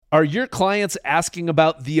Are your clients asking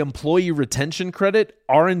about the employee retention credit,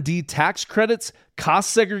 R&D tax credits,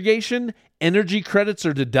 cost segregation, energy credits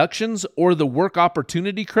or deductions, or the work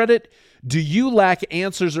opportunity credit? Do you lack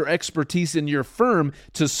answers or expertise in your firm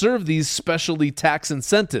to serve these specialty tax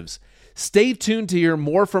incentives? Stay tuned to hear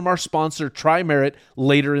more from our sponsor, TriMerit,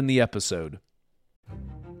 later in the episode.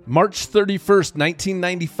 March 31st,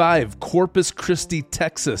 1995, Corpus Christi,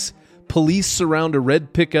 Texas. Police surround a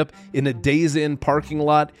red pickup in a Days Inn parking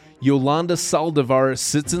lot. Yolanda Saldivar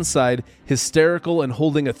sits inside, hysterical and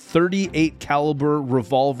holding a .38 caliber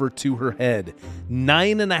revolver to her head.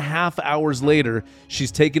 9.5 hours later,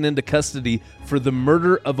 she's taken into custody for the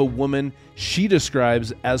murder of a woman she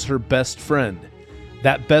describes as her best friend.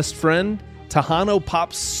 That best friend, Tejano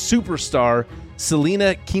pop superstar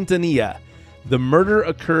Selena Quintanilla. The murder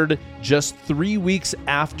occurred just 3 weeks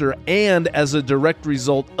after and as a direct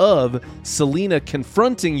result of Selena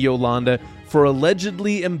confronting Yolanda for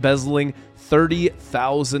allegedly embezzling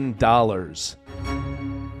 $30,000.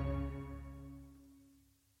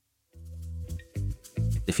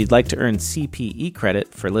 If you'd like to earn CPE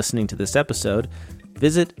credit for listening to this episode,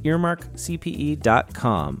 visit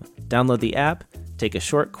earmarkcpe.com. Download the app, take a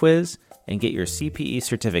short quiz, and get your CPE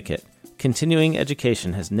certificate. Continuing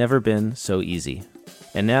education has never been so easy.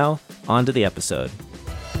 And now, on to the episode.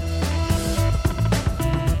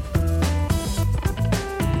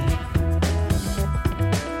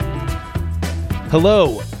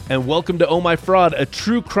 Hello, and welcome to Oh My Fraud, a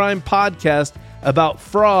true crime podcast about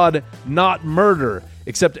fraud, not murder.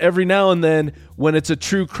 Except every now and then when it's a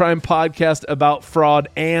true crime podcast about fraud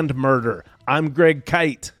and murder. I'm Greg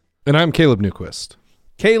Kite. And I'm Caleb Newquist.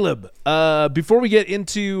 Caleb, before we get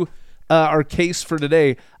into our case for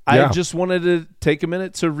today, I just wanted to take a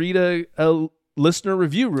minute to read a listener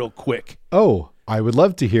review real quick. Oh, I would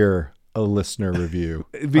love to hear a listener review.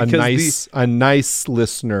 a nice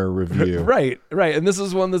listener review. Right. And this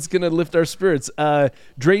is one that's going to lift our spirits.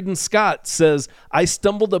 Drayden Scott says, I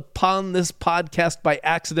stumbled upon this podcast by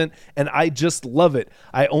accident, and I just love it.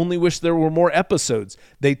 I only wish there were more episodes.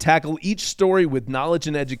 They tackle each story with knowledge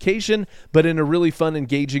and education, but in a really fun,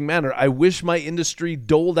 engaging manner. I wish my industry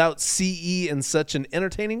doled out CE in such an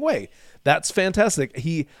entertaining way. That's fantastic.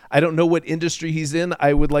 I don't know what industry he's in.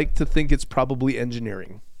 I would like to think it's probably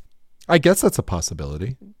engineering. I guess that's a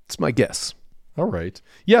possibility. It's my guess. All right.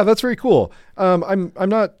 Yeah, that's very cool. I'm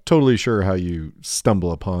not totally sure how you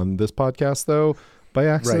stumble upon this podcast though by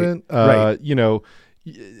accident. Right. You know,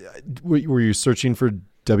 were you searching for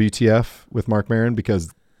WTF with Mark Maron?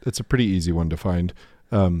 Because it's a pretty easy one to find.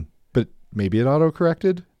 But maybe it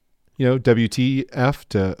auto-corrected, WTF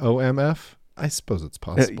to OMF. I suppose it's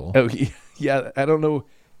possible. Yeah. I don't know.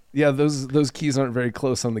 Yeah, those keys aren't very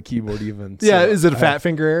close on the keyboard even. So, yeah, is it a fat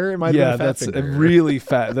finger error? It might be a fat that's finger error. Really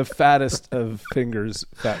fat, the fattest of fingers,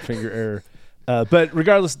 fat finger error. But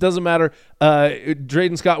regardless, it doesn't matter.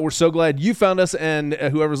 Drayden Scott, we're so glad you found us, and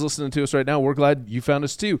whoever's listening to us right now, we're glad you found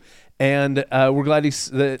us too. And we're glad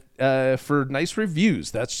for nice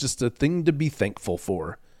reviews. That's just a thing to be thankful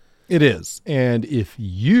for. It is. And if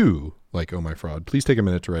you like Oh My Fraud, please take a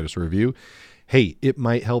minute to write us a review. Hey, it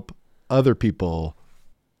might help other people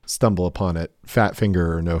stumble upon it, fat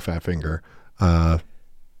finger or no fat finger.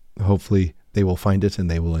 Hopefully they will find it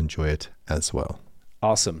and they will enjoy it as well.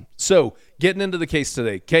 Awesome. So getting into the case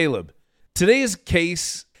today, Caleb, today's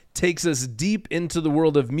case takes us deep into the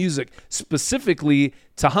world of music, specifically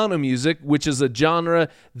Tejano music, which is a genre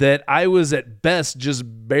that I was at best just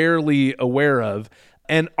barely aware of.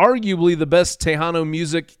 And arguably the best Tejano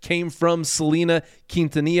music came from Selena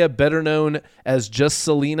Quintanilla, better known as just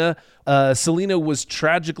Selena. Selena was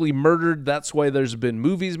tragically murdered. That's why there's been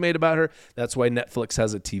movies made about her. That's why Netflix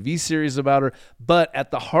has a TV series about her. But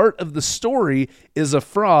at the heart of the story is a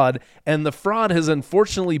fraud, and the fraud has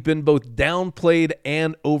unfortunately been both downplayed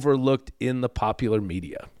and overlooked in the popular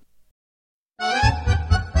media.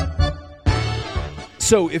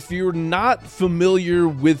 So if you're not familiar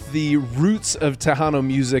with the roots of Tejano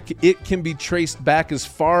music, it can be traced back as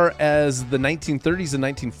far as the 1930s and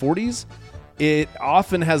 1940s. It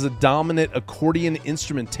often has a dominant accordion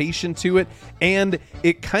instrumentation to it, and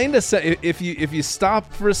it kind of if you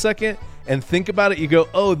stop for a second and think about it, you go,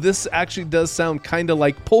 "Oh, this actually does sound kind of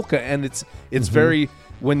like polka," and it's very.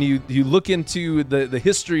 When you look into the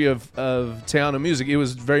history of Tejano music, it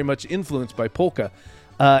was very much influenced by polka.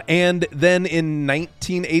 And then in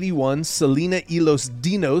 1981, Selena y Los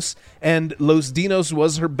Dinos, and Los Dinos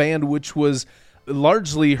was her band, which was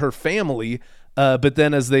largely her family. But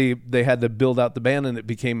then as they had to build out the band, and it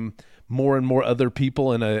became more and more other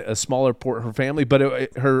people and a smaller part of her family. But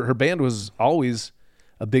her band was always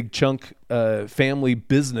a big chunk family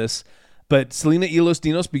business. But Selena y los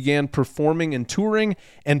Dinos began performing and touring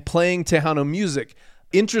and playing Tejano music.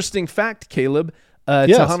 Interesting fact, Caleb,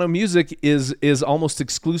 Yes. Tejano music is almost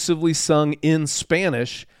exclusively sung in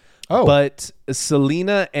Spanish. Oh. But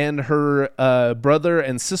Selena and her brother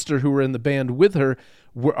and sister who were in the band with her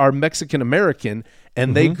are Mexican-American,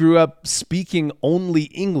 and they grew up speaking only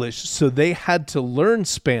English, so they had to learn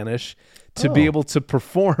Spanish to be able to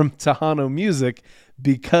perform Tejano music,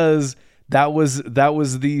 because that was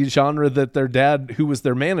the genre that their dad, who was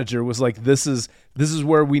their manager, was like, this is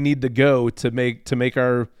where we need to go to make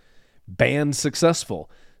our band successful.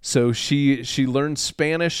 So she learned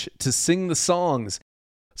Spanish to sing the songs.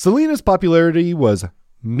 Selena's popularity was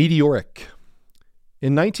meteoric.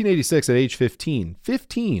 In 1986, at age 15,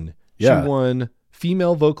 she won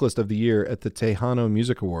Female Vocalist of the Year at the Tejano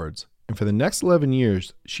Music Awards. And for the next 11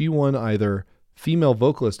 years, she won either Female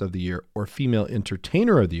Vocalist of the Year or Female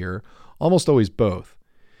Entertainer of the Year, almost always both.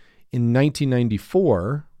 In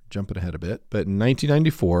 1994, jumping ahead a bit, but in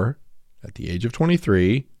 1994, at the age of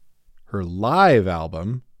 23, her live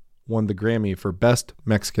album won the Grammy for Best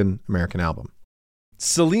Mexican American Album.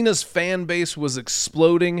 Selena's fan base was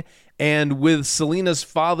exploding, and with Selena's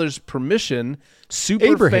father's permission,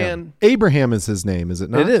 Abraham is his name, is it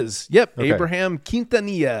not? It is. Yep. Okay. Abraham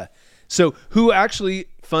Quintanilla. So, who actually,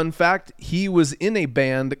 fun fact, he was in a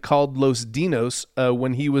band called Los Dinos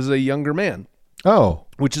when he was a younger man. Oh.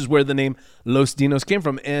 Which is where the name Los Dinos came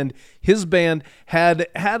from. And his band had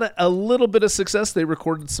a little bit of success. They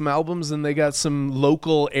recorded some albums and they got some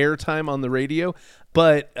local airtime on the radio.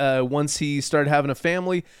 But once he started having a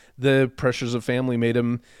family, the pressures of family made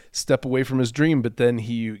him step away from his dream. But then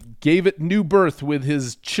he gave it new birth with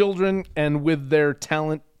his children and with their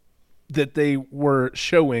talent that they were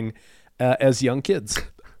showing as young kids.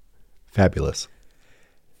 Fabulous.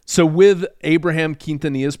 So with Abraham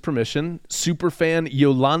Quintanilla's permission, superfan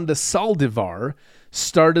Yolanda Saldivar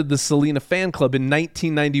started the Selena fan club in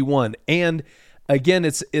 1991. And again,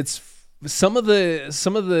 it's some of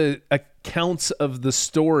the accounts of the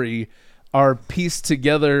story are pieced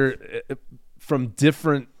together from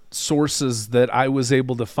different sources that I was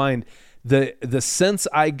able to find. The sense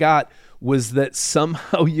I got was that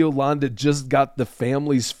somehow Yolanda just got the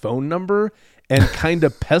family's phone number and kind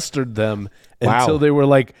of pestered them until they were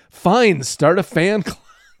like, fine, start a fan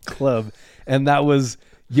club. And that was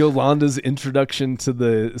Yolanda's introduction to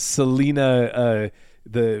the Selena,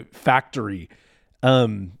 the factory.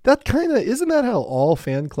 That kind of, isn't that how all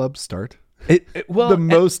fan clubs start? The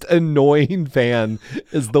most annoying fan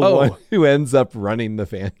is the one who ends up running the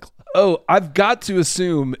fan club. Oh, I've got to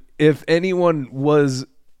assume if anyone was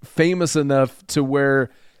famous enough to where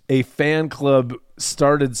a fan club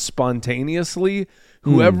started spontaneously,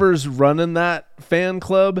 whoever's running that fan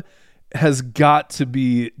club has got to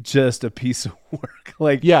be just a piece of work.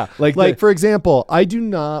 For example, I do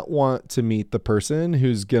not want to meet the person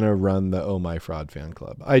who's going to run the Oh My Fraud fan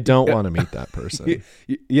club. I don't want to meet that person.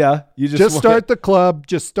 You just start the club.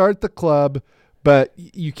 Just start the club. But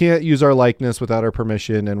you can't use our likeness without our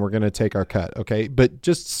permission, and we're going to take our cut, okay? But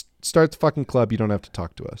just start the fucking club. You don't have to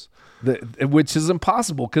talk to us. Which is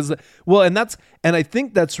impossible and I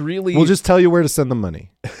think that's really... We'll just tell you where to send the money.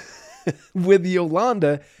 With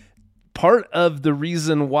Yolanda, part of the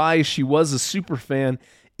reason why she was a super fan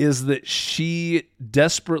is that she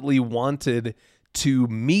desperately wanted to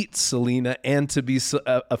meet Selena and to be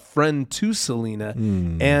a friend to Selena.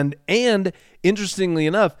 And interestingly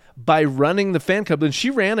enough, by running the fan club, and she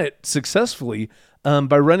ran it successfully,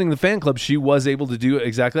 by running the fan club, she was able to do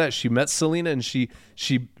exactly that. She met Selena, and she,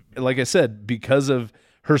 like I said, because of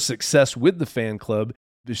her success with the fan club,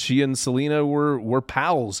 she and Selena were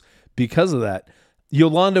pals because of that.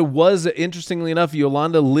 Yolanda lived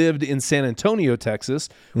in San Antonio, Texas,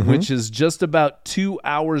 which is just about 2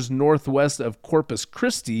 hours northwest of Corpus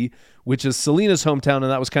Christi, which is Selena's hometown,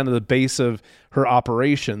 and that was kind of the base of her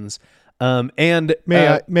operations.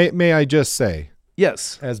 May I just say,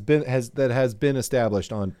 yes, has been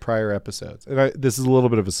established on prior episodes, and this is a little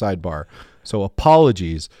bit of a sidebar, so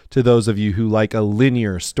apologies to those of you who like a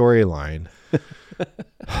linear storyline.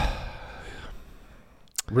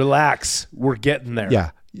 Relax, we're getting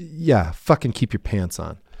there. Yeah. Fucking keep your pants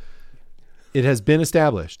on. It has been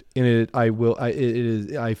established, and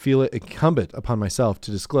I feel it incumbent upon myself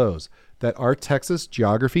to disclose that our Texas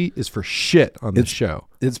geography is for shit on this show.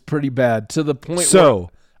 It's pretty bad, to the point where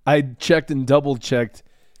I checked and double checked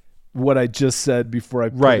what I just said before I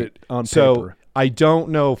put it on paper. So I don't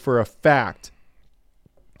know for a fact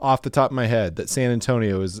off the top of my head that San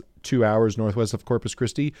Antonio is 2 hours northwest of Corpus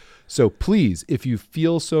Christi. So please, if you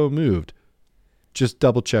feel so moved, just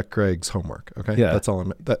double check Craig's homework. Okay. Yeah. That's all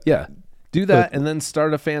do that and then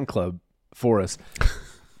start a fan club. for us.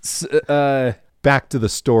 Back to the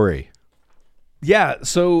story. Yeah,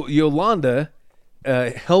 so Yolanda,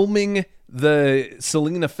 helming the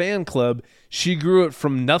Selena fan club, she grew it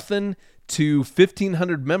from nothing to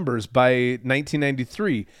 1,500 members by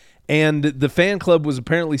 1993. And the fan club was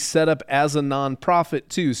apparently set up as a nonprofit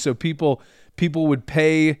too. So people would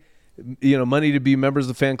pay, money to be members of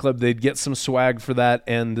the fan club. They'd get some swag for that,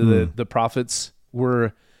 and the profits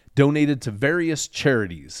were donated to various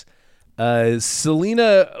charities.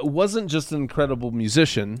 Selena wasn't just an incredible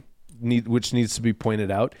musician, which needs to be pointed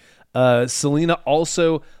out. Selena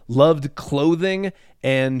also loved clothing,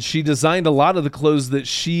 and she designed a lot of the clothes that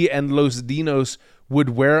she and Los Dinos would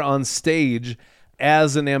wear on stage.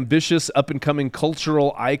 As an ambitious up-and-coming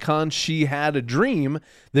cultural icon, she had a dream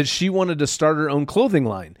that she wanted to start her own clothing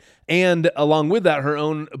line, and along with that, her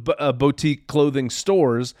own boutique clothing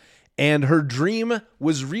stores. And her dream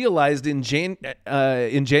was realized in January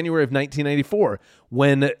of 1994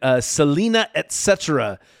 when Selena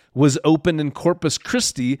Etc. was opened in Corpus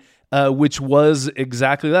Christi, which was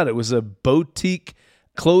exactly that. It was a boutique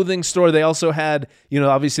clothing store. They also had,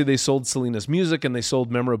 obviously they sold Selena's music, and they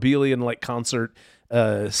sold memorabilia and like concert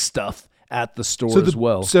stuff at the store as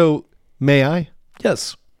well. So may I?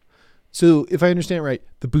 Yes. So if I understand right,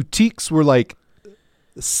 the boutiques were like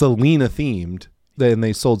Selena themed, then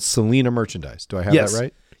they sold Selena merchandise. Do I have that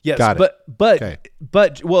right? Yes. Got it.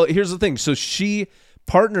 But well, here's the thing. So she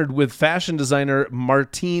partnered with fashion designer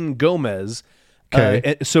Martine Gomez.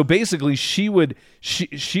 Okay. So basically she would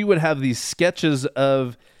have these sketches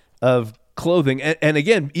of clothing, and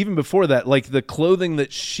again, even before that, like the clothing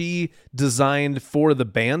that she designed for the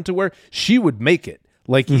band to wear, she would make it.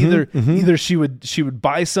 Like either she would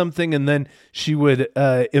buy something and then she would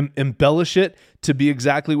embellish it to be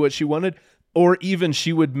exactly what she wanted, or even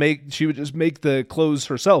she would just make the clothes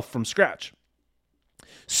herself from scratch.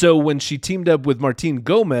 So when she teamed up with Martine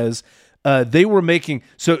Gomez, they were making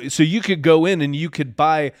so you could go in and you could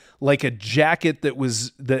buy like a jacket that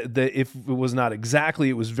was that if it was not exactly,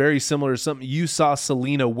 it was very similar to something you saw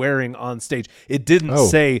Selena wearing on stage. It didn't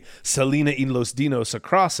say Selena y Los Dinos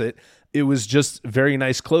across it. It was just very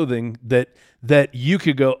nice clothing that you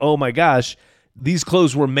could go, oh my gosh, these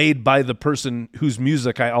clothes were made by the person whose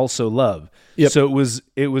music I also love. Yep. So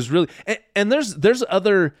it was really, and there's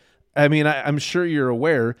other. I mean, I'm sure you're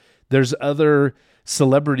aware. There's other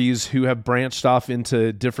celebrities who have branched off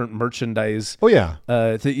into different merchandise. Oh yeah.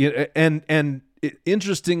 And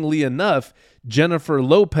interestingly enough, Jennifer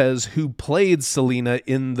Lopez, who played Selena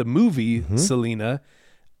in the movie Selena,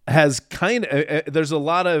 has kind of there's a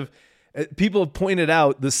lot of people have pointed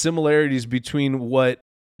out the similarities between what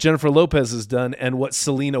Jennifer Lopez has done and what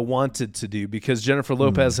Selena wanted to do, because Jennifer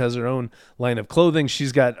Lopez has her own line of clothing.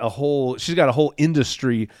 She's got a whole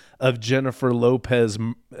industry of Jennifer Lopez,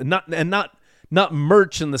 not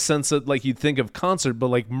merch in the sense that like you'd think of concert, but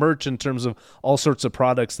like merch in terms of all sorts of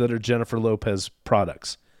products that are Jennifer Lopez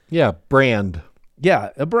products. Yeah, brand. Yeah,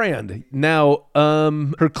 a brand. Now,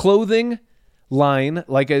 her clothing line,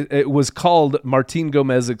 it was called Martine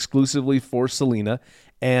Gomez exclusively for Selena,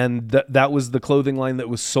 and that was the clothing line that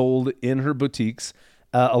was sold in her boutiques,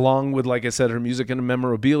 along with, like I said, her music and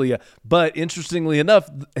memorabilia. But interestingly enough,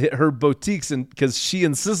 her boutiques, and because she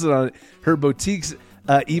insisted on it, her boutiques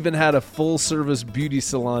even had a full-service beauty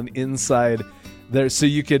salon inside there, so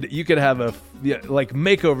you could have a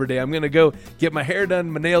makeover day. I'm gonna go get my hair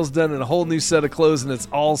done, my nails done, and a whole new set of clothes, and it's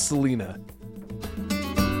all Selena.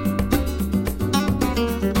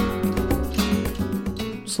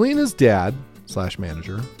 Selena's dad /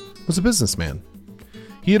 manager was a businessman.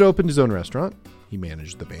 He had opened his own restaurant. He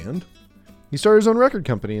managed the band. He started his own record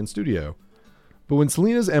company and studio. But when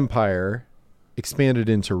Selena's empire expanded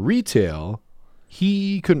into retail,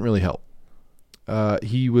 he couldn't really help.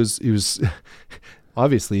 He was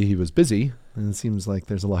obviously he was busy, and it seems like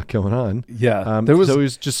there's a lot going on. Yeah, there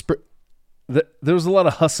was just there was a lot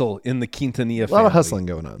of hustle in the Quintanilla family. A lot of hustling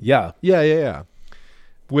going on. Yeah.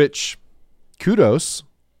 Which, kudos.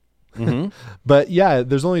 But yeah,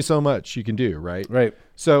 there's only so much you can do, right? Right.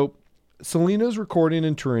 So Selena's recording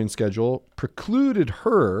and touring schedule precluded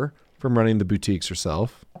her from running the boutiques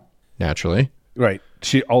herself, naturally. Right.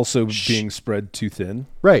 She also being spread too thin.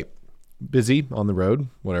 Right. Busy on the road,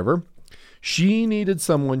 whatever. She needed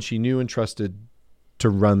someone she knew and trusted to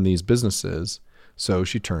run these businesses, so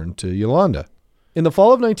she turned to Yolanda. In the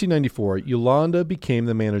fall of 1994, Yolanda became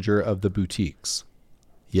the manager of the boutiques.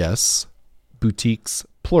 Yes, boutiques,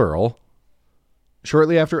 plural.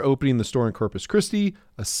 Shortly after opening the store in Corpus Christi,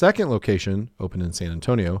 a second location opened in San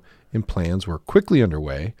Antonio, and plans were quickly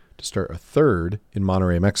underway to start a third in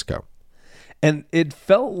Monterrey, Mexico. And it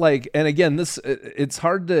felt like, and again, it's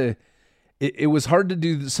hard to, it was hard to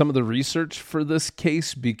do some of the research for this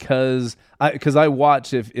case because I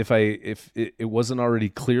watched, if it wasn't already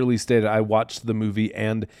clearly stated, I watched the movie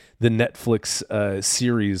and the Netflix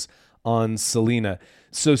series on Selena.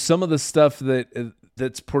 So some of the stuff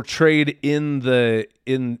that's portrayed in those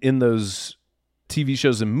TV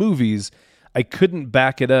shows and movies, I couldn't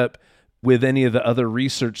back it up with any of the other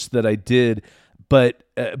research that I did. But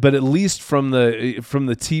at least from the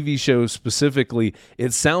TV show specifically,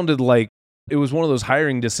 it sounded like it was one of those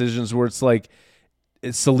hiring decisions where it's like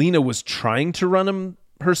Selena was trying to run him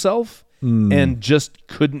herself and just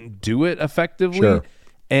couldn't do it effectively. Sure.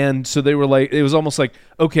 And so they were like, it was almost like,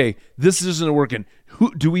 okay, this isn't working.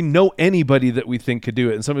 Who do we know anybody that we think could do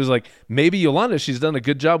it? And somebody's like, maybe Yolanda, she's done a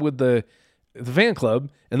good job with the fan club.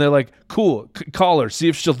 And they're like, cool, call her, see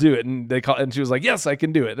if she'll do it. And they call, and she was like, yes, I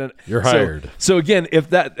can do it. And you're hired. So again,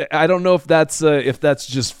 I don't know if that's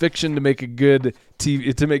just fiction to make good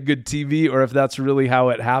TV, or if that's really how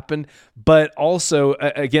it happened. But also,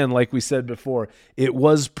 again, like we said before, it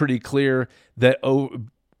was pretty clear that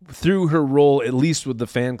through her role, at least with the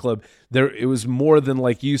fan club, it was more than,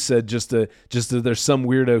 like you said, just there's some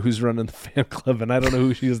weirdo who's running the fan club, and I don't know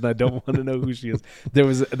who she is, and I don't want to know who she is. There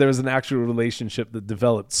was an actual relationship that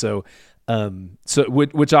developed. So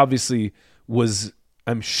which obviously was,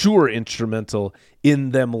 I'm sure, instrumental in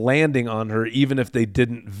them landing on her, even if they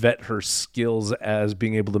didn't vet her skills as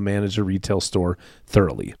being able to manage a retail store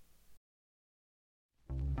thoroughly.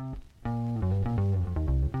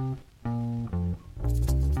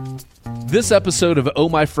 This episode of Oh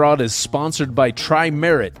My Fraud is sponsored by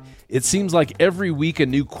Tri-Merit. It seems like every week a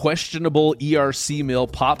new questionable ERC mill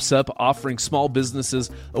pops up offering small businesses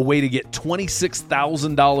a way to get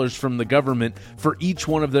 $26,000 from the government for each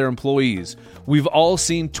one of their employees. We've all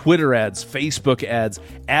seen Twitter ads, Facebook ads,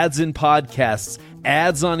 ads in podcasts,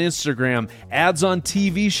 ads on Instagram, ads on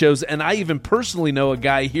TV shows, and I even personally know a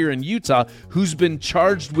guy here in Utah who's been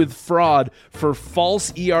charged with fraud for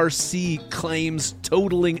false ERC claims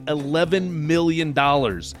totaling $11 million.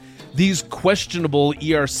 These questionable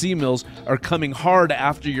ERC mills are coming hard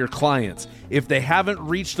after your clients. If they haven't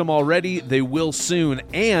reached them already, they will soon.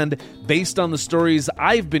 And based on the stories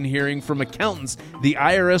I've been hearing from accountants, the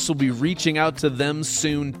IRS will be reaching out to them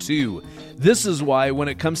soon too. This is why when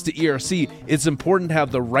it comes to ERC, it's important to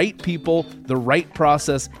have the right people, the right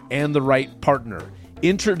process, and the right partner.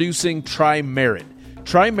 Introducing Tri-Merit.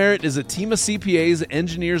 Tri-Merit is a team of CPAs,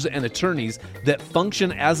 engineers, and attorneys that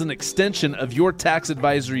function as an extension of your tax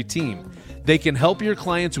advisory team. They can help your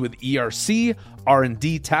clients with ERC,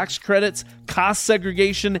 R&D tax credits, cost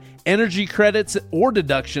segregation, energy credits or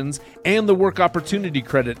deductions, and the work opportunity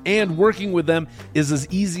credit. And working with them is as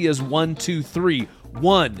easy as 1, 2, 3.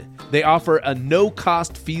 1, they offer a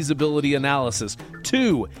no-cost feasibility analysis.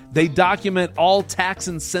 2, they document all tax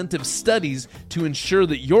incentive studies to ensure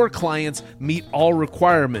that your clients meet all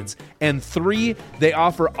requirements. And 3, they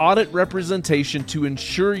offer audit representation to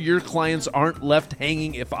ensure your clients aren't left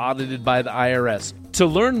hanging if audited by the IRS. To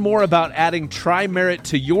learn more about adding Tri-Merit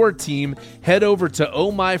to your team, head over to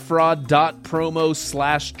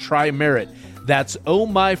ohmyfraud.promo/Tri-Merit. That's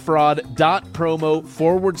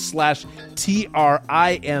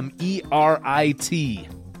ohmyfraud.promo/TRIMERIT.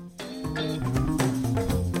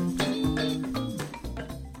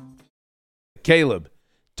 Caleb,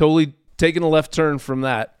 totally taking a left turn from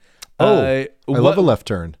that. I love a left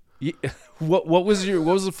turn. What was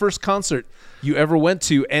the first concert you ever went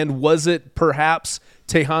to, and was it perhaps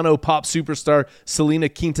Tejano pop superstar Selena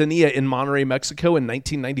Quintanilla in Monterrey, Mexico in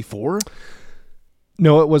 1994?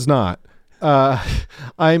 No, it was not. I'm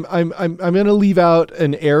going to leave out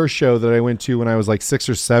an air show that I went to when I was like 6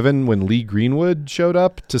 or 7 when Lee Greenwood showed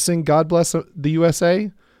up to sing God Bless the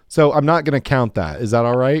USA. So I'm not going to count that. Is that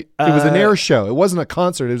all right? It was an air show. It wasn't a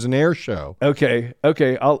concert. It was an air show. Okay.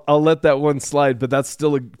 I'll let that one slide, but that's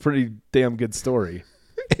still a pretty damn good story.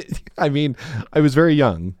 I mean, I was very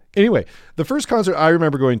young. Anyway, the first concert I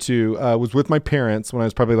remember going to was with my parents when I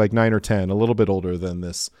was probably like 9 or 10, a little bit older than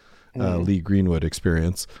this Lee Greenwood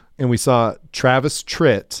experience. And we saw Travis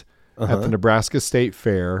Tritt at the Nebraska State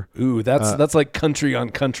Fair. Ooh, that's like country on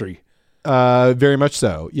country. Very much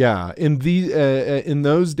so. Yeah. In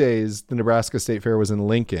those days, the Nebraska State Fair was in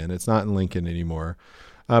Lincoln. It's not in Lincoln anymore.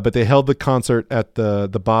 But they held the concert at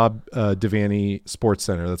the Bob Devaney Sports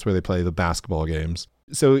Center. That's where they play the basketball games.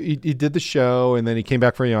 So he did the show, and then he came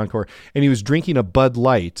back for an encore, and he was drinking a Bud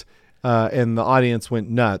Light. And the audience went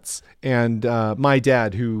nuts. And my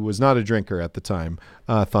dad, who was not a drinker at the time,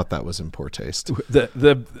 thought that was in poor taste.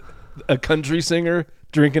 A country singer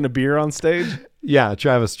drinking a beer on stage. Yeah,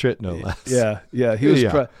 Travis Tritt, no less. Yeah, he was.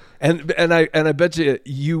 And I bet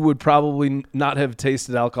you would probably not have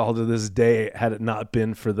tasted alcohol to this day had it not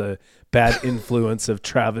been for the bad influence of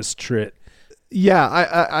Travis Tritt. Yeah,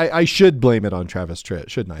 I should blame it on Travis Tritt,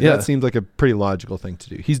 shouldn't I? Yeah. That seems like a pretty logical thing to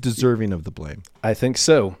do. He's deserving of the blame. I think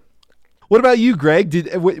so. What about you,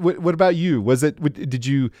 Greg? What about you? Was it? Did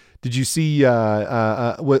you see?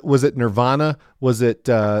 Was it Nirvana? Was it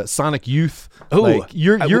Sonic Youth? Oh,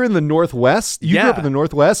 you're in the Northwest. You grew up in the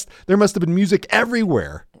Northwest. There must have been music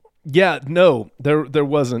everywhere. Yeah, no, there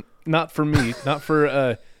wasn't. Not for me. Not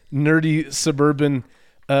for nerdy suburban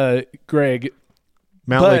Greg.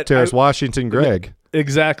 Mount Lake Terrace, Washington, Greg.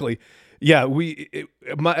 Exactly. Yeah,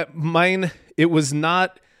 mine. It was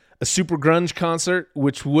not a super grunge concert,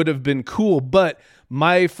 which would have been cool, but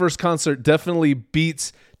my first concert definitely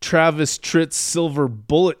beats Travis Tritt's Silver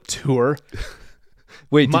Bullet tour.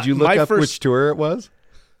 Wait, did you look up which tour it was?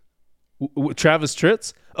 Travis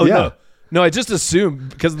Tritt's? Oh, yeah. No, I just assumed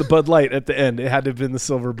because of the Bud Light at the end, it had to have been the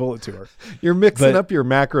Silver Bullet tour. You're mixing up your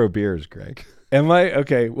macro beers, Greg. Am I?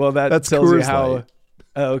 Okay, well, that's tells Coors you how... Light.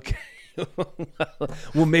 Okay.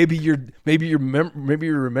 Well, maybe you're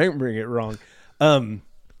remembering it wrong.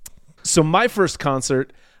 So my first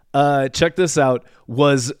concert, check this out,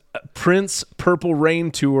 was Prince Purple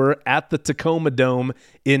Rain tour at the Tacoma Dome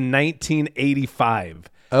in 1985.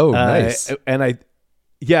 Oh, nice. And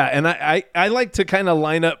I like to kind of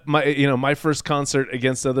line up my first concert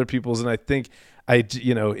against other people's, and I think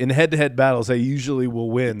in head-to-head battles I usually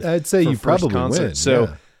will win. I'd say you probably win.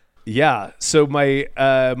 So so my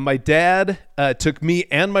dad took me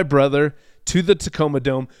and my brother to the Tacoma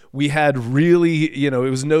Dome. We had really, it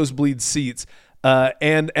was nosebleed seats.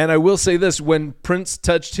 And I will say this, when Prince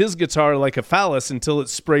touched his guitar like a phallus until it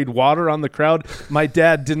sprayed water on the crowd, my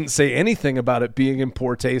dad didn't say anything about it being in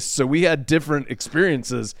poor taste. So we had different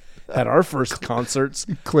experiences at our first concerts.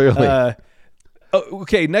 Clearly.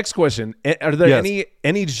 Okay, next question. Are there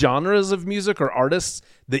any genres of music or artists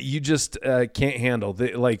that you just can't handle?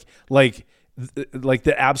 That, like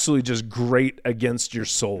that absolutely just grate against your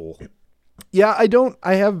soul? Yeah,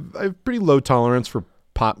 I have pretty low tolerance for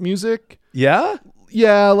pop music. Yeah?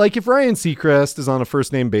 Yeah, like if Ryan Seacrest is on a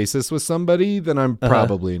first name basis with somebody, then I'm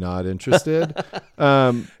probably not interested.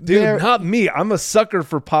 Dude, not me. I'm a sucker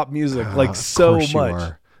for pop music, so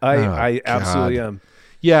much. I absolutely am.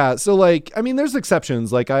 Yeah, so there's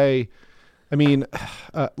exceptions. Like I like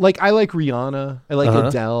Rihanna, I like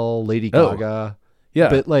Adele, Lady Gaga.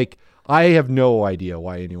 Yeah. But I have no idea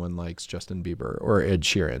why anyone likes Justin Bieber or Ed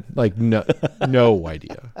Sheeran. Like no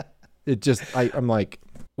idea. It just I'm like,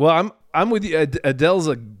 well, I'm with you. Adele's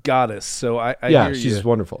a goddess, so I hear you. She's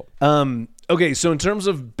wonderful. Okay, so in terms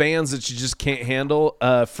of bands that you just can't handle,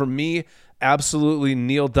 for me, absolutely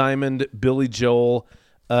Neil Diamond, Billy Joel.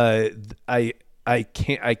 I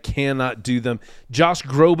cannot do them. Josh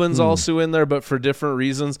Groban's also in there, but for different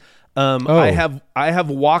reasons. I have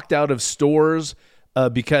walked out of stores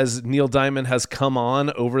because Neil Diamond has come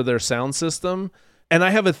on over their sound system. And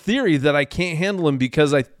I have a theory that I can't handle him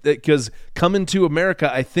because Coming to America,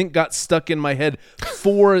 I think, got stuck in my head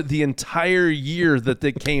for the entire year that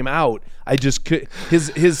they came out. I just could.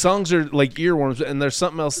 His songs are like earworms, and there's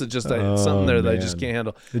something else that that I just can't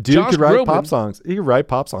handle. The dude could write pop songs. He could write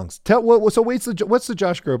pop songs. What's the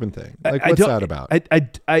Josh Groban thing? What's that about?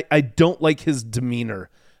 I don't like his demeanor.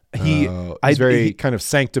 He's very kind of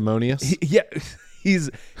sanctimonious.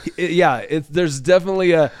 There's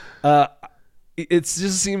definitely a. It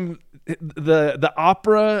just seemed the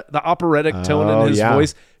operatic tone in his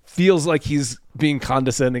voice feels like he's being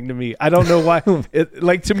condescending to me. I don't know why.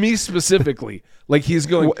 To me specifically, like he's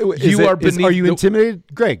going. Are you intimidated,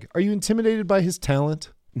 Greg? Are you intimidated by his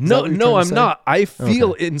talent? No, I'm not. I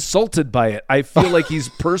feel insulted by it. I feel like he's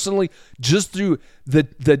personally, just through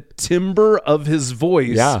the timbre of his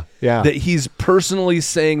voice, that he's personally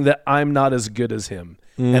saying that I'm not as good as him.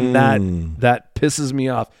 And that pisses me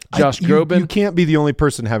off. Josh Groban. You can't be the only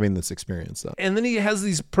person having this experience, though. And then he has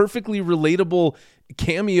these perfectly relatable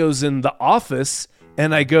cameos in The Office,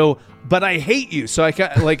 and I go, but I hate you. So I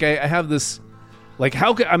have this,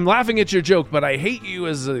 I'm laughing at your joke, but I hate you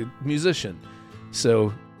as a musician.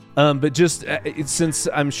 So, but just since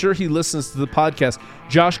I'm sure he listens to the podcast,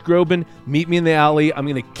 Josh Groban, meet me in the alley. I'm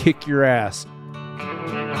going to kick your ass.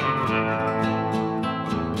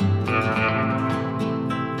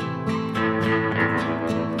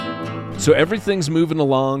 So everything's moving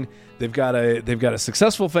along. They've got a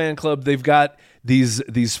successful fan club. They've got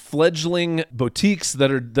these fledgling boutiques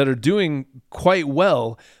that are doing quite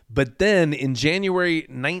well. But then in January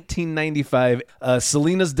 1995,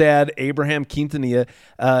 Selena's dad, Abraham Quintanilla,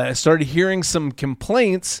 started hearing some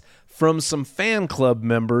complaints from some fan club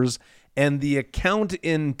members, and the account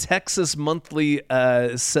in Texas Monthly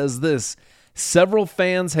says this: several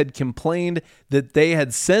fans had complained that they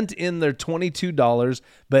had sent in their $22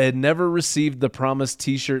 but had never received the promised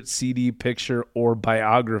t-shirt, CD, picture, or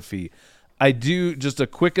biography. I do, just a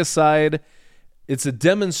quick aside, it's a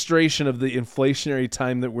demonstration of the inflationary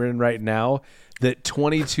time that we're in right now, that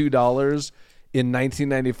 $22 in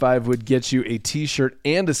 1995 would get you a t-shirt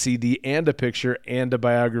and a CD and a picture and a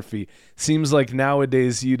biography. Seems like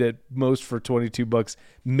nowadays you'd at most for $22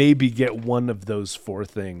 maybe get one of those four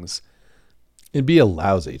things. It'd be a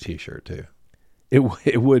lousy t-shirt too.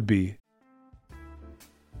 It would be.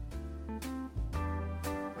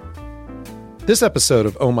 This episode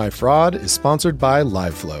of Oh My Fraud is sponsored by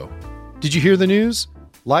LiveFlow. Did you hear the news?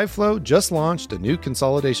 LiveFlow just launched a new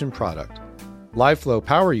consolidation product. LiveFlow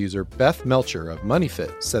power user Beth Melcher of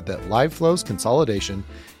MoneyFit said that LiveFlow's consolidation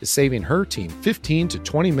is saving her team 15 to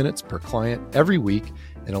 20 minutes per client every week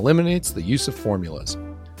and eliminates the use of formulas.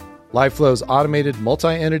 LiveFlow's automated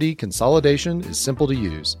multi-entity consolidation is simple to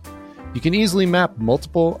use. You can easily map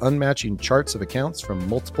multiple unmatching charts of accounts from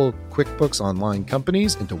multiple QuickBooks Online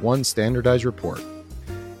companies into one standardized report.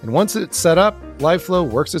 And once it's set up, LiveFlow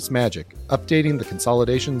works its magic, updating the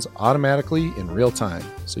consolidations automatically in real time,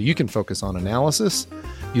 so you can focus on analysis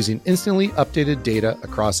using instantly updated data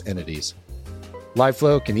across entities.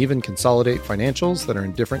 LiveFlow can even consolidate financials that are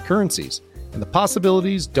in different currencies, and the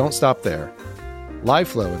possibilities don't stop there.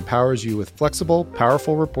 LiveFlow empowers you with flexible,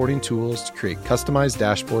 powerful reporting tools to create customized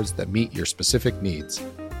dashboards that meet your specific needs.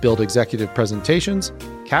 Build executive presentations,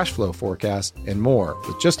 cash flow forecasts, and more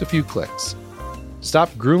with just a few clicks.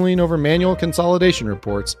 Stop grueling over manual consolidation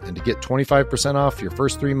reports, and to get 25% off your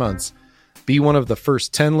first 3 months, be one of the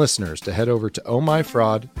first 10 listeners to head over to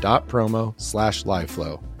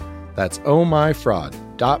ohmyfraud.promo/liveflow. That's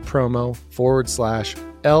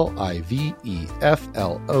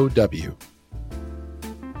ohmyfraud.promo/LIVEFLOW.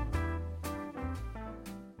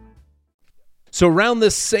 So around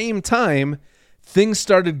this same time, things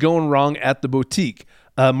started going wrong at the boutique.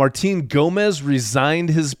 Martin Gomez resigned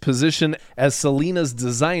his position as Selena's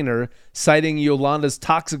designer, citing Yolanda's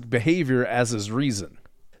toxic behavior as his reason.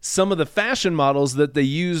 Some of the fashion models that they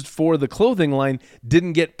used for the clothing line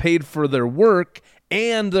didn't get paid for their work,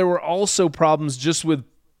 and there were also problems just with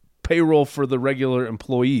payroll for the regular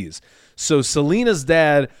employees. So Selena's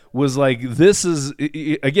dad was like, this is,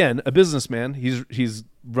 again, a businessman. He's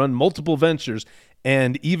run multiple ventures,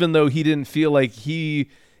 and even though he didn't feel like he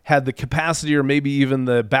had the capacity or maybe even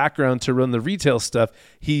the background to run the retail stuff,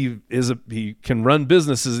 he can run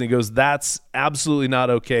businesses, and he goes, that's absolutely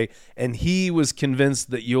not okay. And he was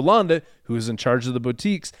convinced that Yolanda, who was in charge of the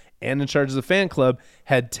boutiques and in charge of the fan club,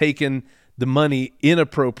 had taken the money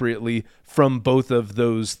inappropriately from both of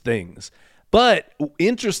those things. But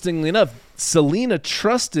interestingly enough, Selena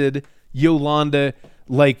trusted Yolanda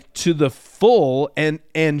like to the full, and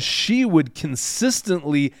she would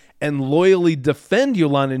consistently and loyally defend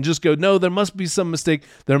Yolanda and just go, no, there must be some mistake.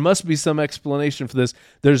 There must be some explanation for this.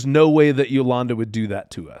 There's no way that Yolanda would do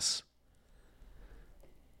that to us.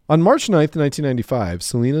 On March 9th, 1995,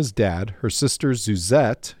 Selena's dad, her sister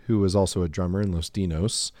Suzette, who was also a drummer in Los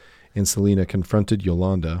Dinos, and Selena confronted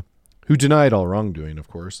Yolanda, who denied all wrongdoing, of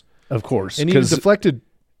course. Of course. And he deflected.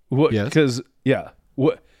 Because,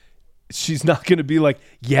 she's not going to be like,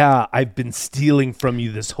 yeah, I've been stealing from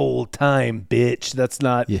you this whole time, bitch. That's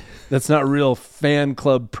not real fan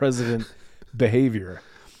club president behavior.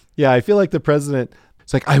 Yeah, I feel like the president,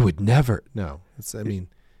 it's like, I would never. No, that's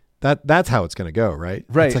how it's going to go, right?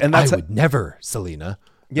 Right. It's like, and that's I would never, Selena.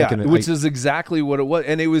 Yeah, which is exactly what it was.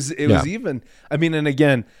 And it was even, and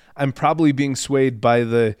again, I'm probably being swayed by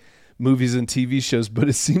the movies and TV shows, but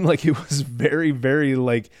it seemed like it was very, very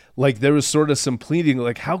like there was sort of some pleading,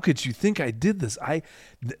 like, how could you think I did this?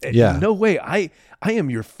 No way. I am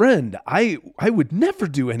your friend. I would never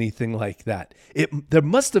do anything like that. There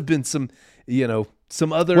must have been some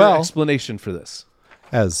other explanation for this.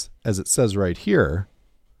 As it says right here,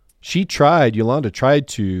 Yolanda tried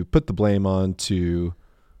to put the blame on to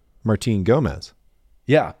Martin Gomez.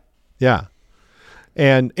 Yeah. Yeah.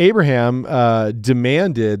 And Abraham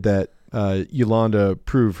demanded that Yolanda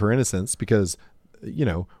prove her innocence because,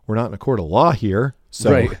 we're not in a court of law here.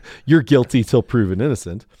 So you're guilty till proven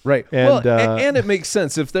innocent. Right. And, and it makes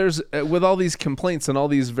sense if there's with all these complaints and all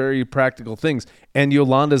these very practical things and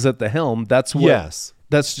Yolanda's at the helm, that's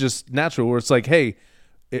just natural, where it's like, hey,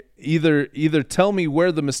 either tell me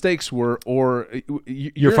where the mistakes were, or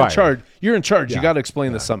you're in fired. charge. You're in charge. Yeah. You got to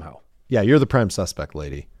explain this somehow. Yeah, you're the prime suspect,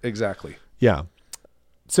 lady. Exactly. Yeah.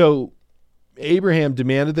 So Abraham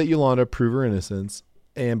demanded that Yolanda prove her innocence,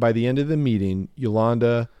 and by the end of the meeting,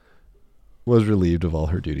 Yolanda was relieved of all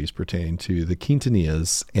her duties pertaining to the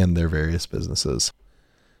Quintanillas and their various businesses.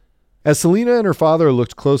 As Selena and her father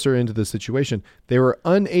looked closer into the situation, they were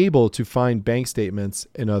unable to find bank statements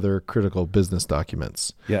and other critical business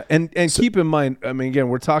documents. Yeah, and keep in mind, I mean, again,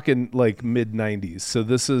 we're talking like mid-90s, so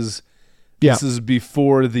this is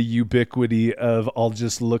before the ubiquity of I'll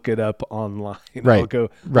just look it up online. Right. I'll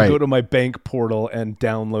go to my bank portal and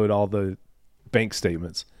download all the bank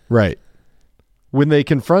statements. Right. When they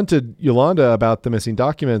confronted Yolanda about the missing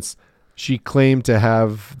documents, she claimed to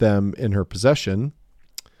have them in her possession.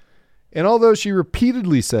 And although she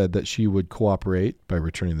repeatedly said that she would cooperate by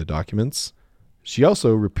returning the documents, she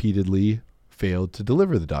also repeatedly failed to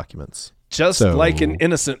deliver the documents. Just like an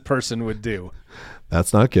innocent person would do.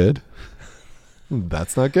 That's not good.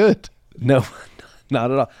 That's not good. No,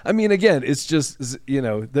 not at all. I mean, again, it's just,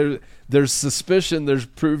 there's suspicion, there's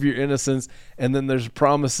prove your innocence, and then there's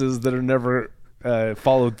promises that are never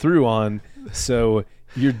followed through on. So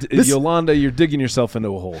Yolanda, you're digging yourself into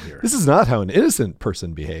a hole here. This is not how an innocent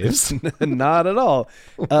person behaves. Not at all.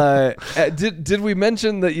 Did we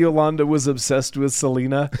mention that Yolanda was obsessed with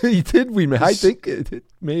Selena? I think it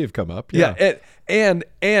may have come up. Yeah. And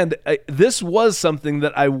this was something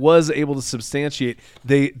that I was able to substantiate.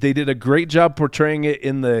 They did a great job portraying it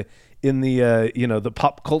in the the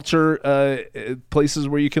pop culture places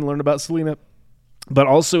where you can learn about Selena, but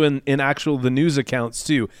also in actual the news accounts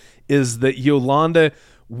too. Is that Yolanda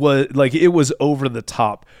was like, it was over the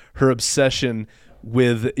top, her obsession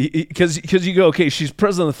with, because you go, okay, she's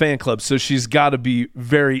president of the fan club, so she's got to be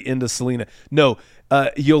very into Selena. No,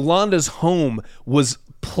 Yolanda's home was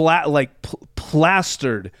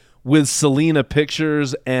plastered with Selena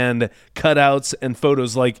pictures and cutouts and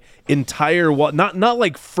photos, like entire wall, not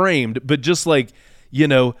like framed, but just like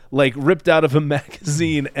ripped out of a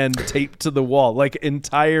magazine and taped to the wall, like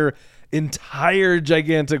entire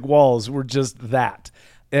gigantic walls were just that.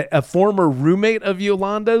 A former roommate of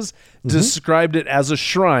Yolanda's described it as a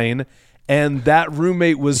shrine, and that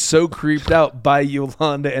roommate was so creeped out by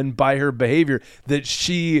Yolanda and by her behavior that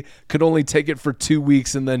she could only take it for 2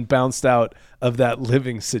 weeks and then bounced out of that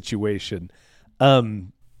living situation.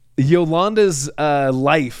 Yolanda's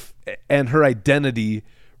life and her identity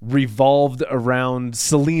revolved around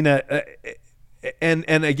Selena,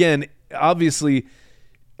 and again, obviously,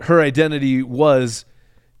 her identity was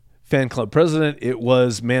fan club president. It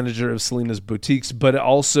was manager of Selena's boutiques, but it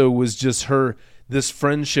also was just this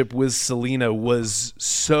friendship with Selena was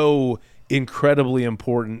so incredibly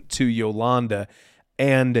important to Yolanda.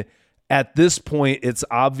 And at this point, it's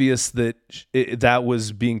obvious that that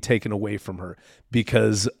was being taken away from her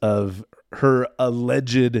because of her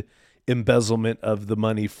alleged embezzlement of the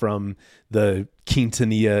money from the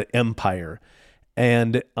Quintanilla empire.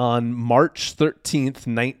 And on March 13th,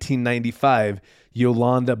 1995,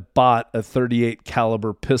 Yolanda bought a .38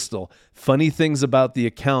 caliber pistol. Funny things about the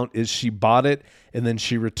account is she bought it and then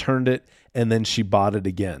she returned it and then she bought it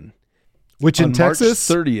again. Which in on Texas,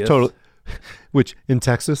 March 30th, which in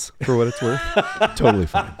Texas, for what it's worth, totally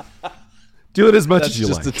fine. Do it as much as you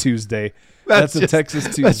like. That's just a Tuesday. That's a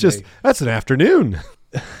Texas Tuesday. That's an afternoon.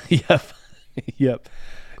 Yep.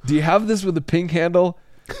 Do you have this with a pink handle?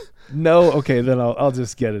 No. Okay, then I'll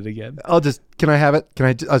just get it again. Can I have it?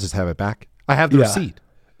 I'll just have it back. I have the receipt.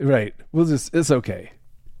 Right. It's okay.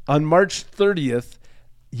 On March 30th,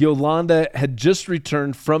 Yolanda had just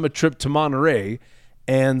returned from a trip to Monterey,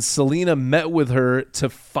 and Selena met with her to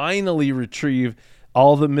finally retrieve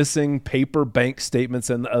all the missing paper bank statements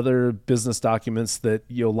and other business documents that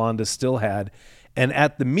Yolanda still had. And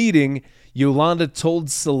at the meeting, Yolanda told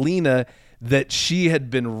Selena that she had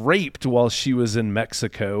been raped while she was in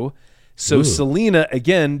Mexico. So Ooh. Selena,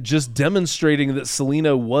 again, just demonstrating that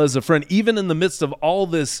Selena was a friend. Even in the midst of all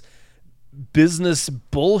this business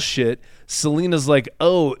bullshit, Selena's like,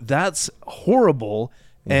 oh, that's horrible.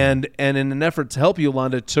 And in an effort to help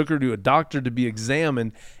Yolanda, took her to a doctor to be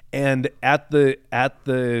examined. And at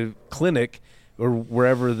the clinic or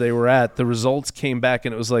wherever they were at, the results came back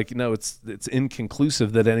and it was like, no, it's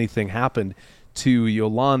inconclusive that anything happened to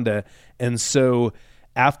Yolanda. And so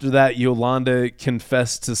after that, Yolanda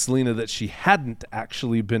confessed to Selena that she hadn't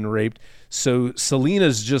actually been raped. So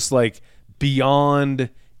Selena's just like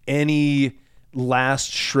beyond any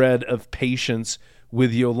last shred of patience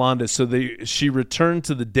with Yolanda. So she returned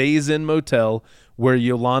to the Days Inn Motel where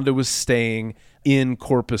Yolanda was staying in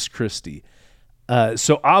Corpus Christi.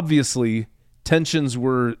 So obviously tensions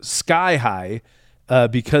were sky high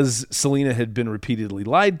because Selena had been repeatedly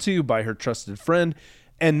lied to by her trusted friend.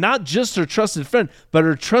 And not just her trusted friend, but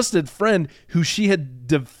her trusted friend who she had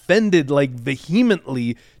defended like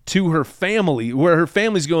vehemently to her family, where her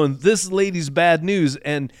family's going, this lady's bad news.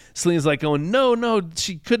 And Selena's like going, no,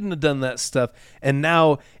 she couldn't have done that stuff. And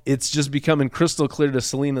now it's just becoming crystal clear to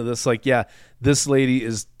Selena that's like, yeah, this lady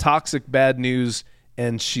is toxic bad news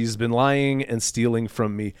and she's been lying and stealing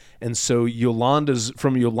from me. And so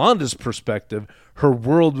from Yolanda's perspective, her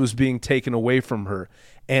world was being taken away from her.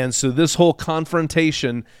 And so this whole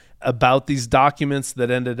confrontation about these documents that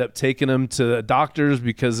ended up taking them to doctors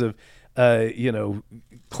because of,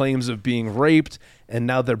 claims of being raped, and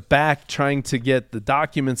now they're back trying to get the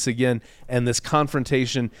documents again, and this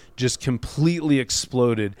confrontation just completely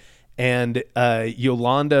exploded. And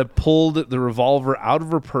Yolanda pulled the revolver out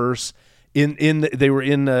of her purse. They were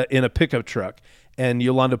in a pickup truck, and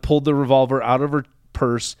Yolanda pulled the revolver out of her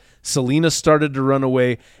purse. Selena started to run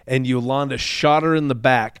away, and Yolanda shot her in the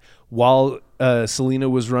back while Selena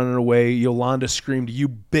was running away. Yolanda screamed, "You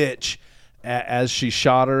bitch," as she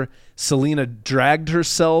shot her. Selena dragged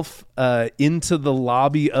herself into the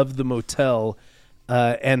lobby of the motel,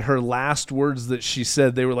 and her last words that she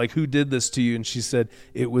said, they were like, "Who did this to you?" And she said,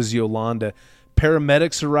 "It was Yolanda."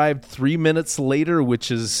 Paramedics arrived 3 minutes later, which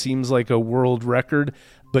seems like a world record.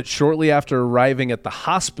 But shortly after arriving at the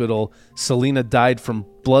hospital, Selena died from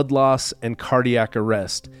blood loss and cardiac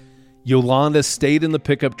arrest. Yolanda stayed in the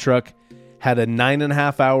pickup truck, had a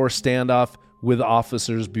 9.5-hour standoff with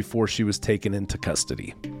officers before she was taken into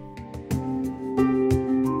custody.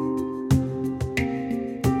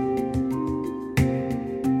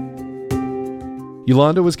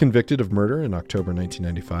 Yolanda was convicted of murder in October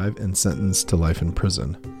 1995 and sentenced to life in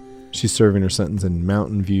prison. She's serving her sentence in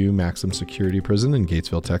Mountain View Maximum Security Prison in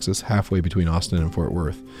Gatesville, Texas, halfway between Austin and Fort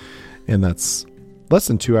Worth. And that's less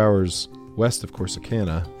than 2 hours west of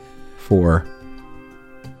Corsicana for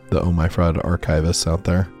the Oh My Fraud archivists out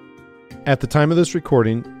there. At the time of this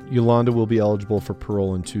recording, Yolanda will be eligible for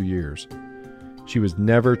parole in 2 years. She was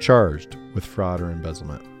never charged with fraud or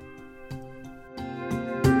embezzlement.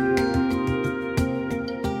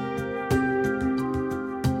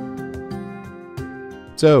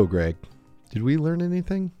 So, Greg, did we learn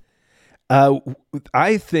anything?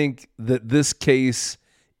 I think that this case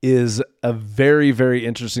is a very, very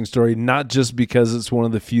interesting story, not just because it's one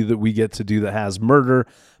of the few that we get to do that has murder,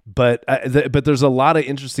 but there's a lot of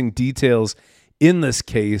interesting details in this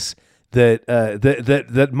case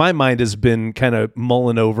that my mind has been kind of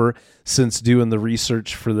mulling over since doing the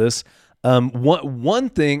research for this. One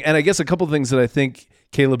thing, and I guess a couple of things that I think,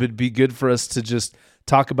 Caleb, it'd be good for us to just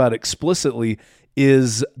talk about explicitly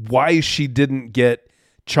is why she didn't get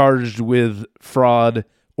charged with fraud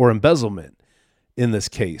or embezzlement in this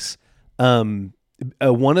case. One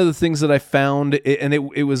of the things that I found, and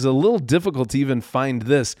it was a little difficult to even find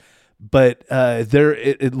this, but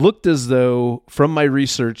it looked as though from my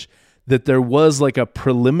research that there was like a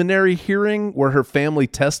preliminary hearing where her family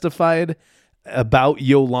testified about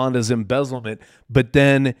Yolanda's embezzlement, but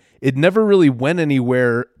then it never really went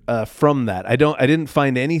anywhere from that. I didn't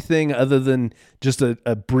find anything other than just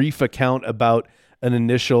a brief account about an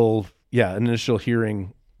initial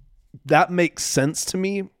hearing. That makes sense to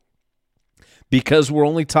me because we're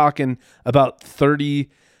only talking about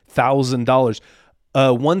 $30,000.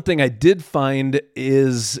 One thing I did find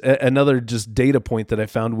is another just data point that I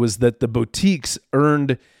found was that the boutiques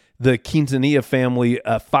earned the Quintanilla family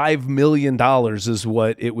 $5 million is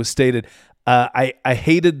what it was stated. I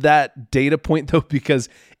hated that data point though, because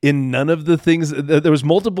in none of the things, there was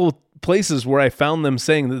multiple places where I found them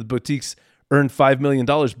saying that the boutiques earned $5 million,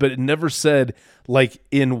 but it never said like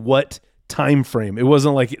in what time frame. It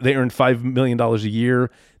wasn't like they earned $5 million a year.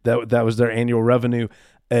 That was their annual revenue.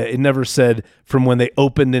 It never said from when they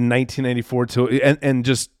opened in 1994 to, and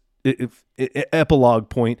just epilogue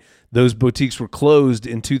point, those boutiques were closed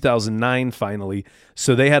in 2009 finally.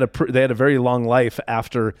 So they had a very long life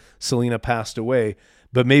after Selena passed away,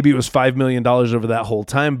 but maybe it was $5 million over that whole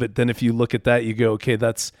time. But then if you look at that, you go, okay,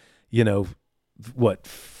 that's,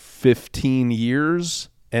 15 years,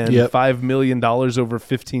 and Yep. $5 million over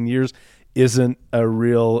 15 years isn't a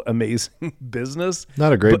real amazing business.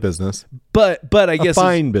 Not a great business. But I guess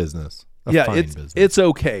fine business. It's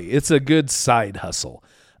okay. It's a good side hustle.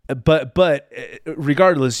 But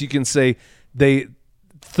regardless, you can say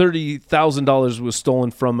 $30,000 was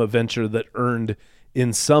stolen from a venture that earned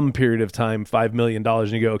in some period of time $5 million,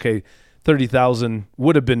 and you go, okay, 30,000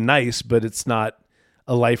 would have been nice, but it's not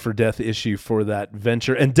a life or death issue for that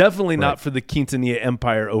venture, and definitely not for the Quintanilla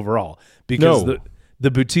empire overall, because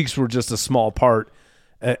the boutiques were just a small part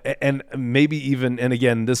and maybe even, and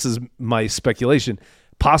again, this is my speculation,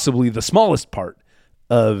 possibly the smallest part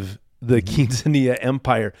of the Quintanilla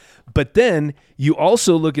empire. But then you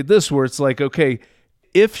also look at this where it's like, okay,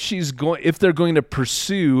 if they're going to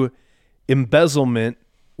pursue embezzlement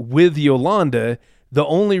with Yolanda, the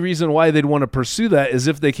only reason why they'd want to pursue that is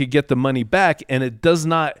if they could get the money back. And it does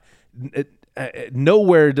not,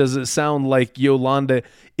 nowhere does it sound like Yolanda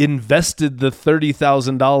invested the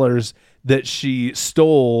 $30,000 that she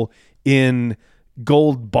stole in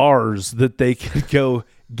gold bars that they could go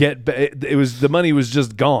get. The money was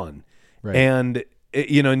just gone. Right. And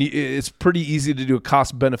it's pretty easy to do a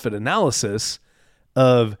cost benefit analysis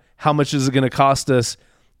of how much is it going to cost us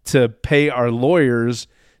to pay our lawyers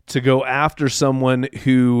to go after someone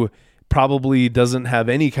who probably doesn't have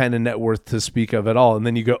any kind of net worth to speak of at all. And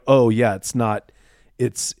then you go, oh yeah, it's not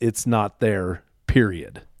there,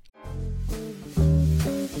 period.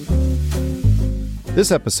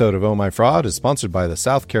 This episode of Oh My Fraud is sponsored by the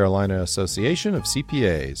South Carolina Association of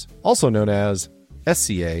CPAs, also known as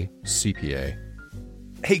SCA CPA.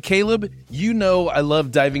 Hey, Caleb, I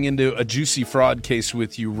love diving into a juicy fraud case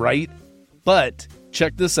with you, right? But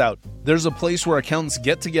check this out. There's a place where accountants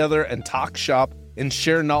get together and talk shop and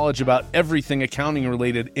share knowledge about everything accounting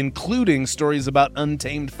related, including stories about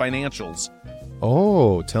untamed financials.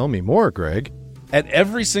 Oh, tell me more, Greg. At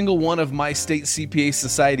every single one of my state CPA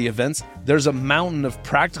Society events, there's a mountain of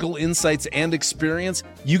practical insights and experience.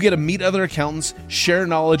 You get to meet other accountants, share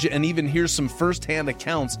knowledge, and even hear some firsthand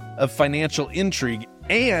accounts of financial intrigue.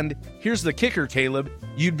 And here's the kicker, Caleb.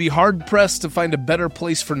 You'd be hard-pressed to find a better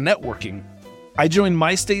place for networking. I joined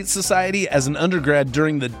my state society as an undergrad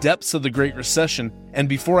during the depths of the Great Recession, and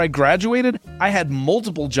before I graduated, I had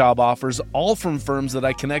multiple job offers, all from firms that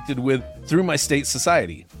I connected with through my state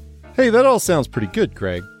society. Hey, that all sounds pretty good,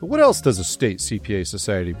 Greg. But what else does a state CPA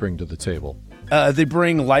society bring to the table? They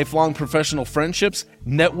bring lifelong professional friendships,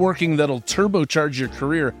 networking that'll turbocharge your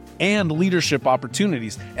career, and leadership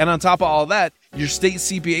opportunities. And on top of all that, your state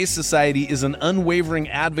CPA society is an unwavering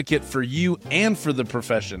advocate for you and for the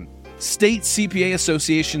profession. State CPA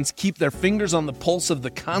associations keep their fingers on the pulse of the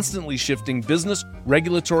constantly shifting business,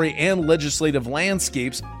 regulatory, and legislative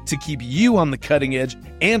landscapes to keep you on the cutting edge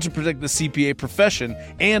and to protect the CPA profession.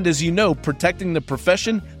 And as you know, protecting the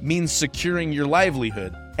profession means securing your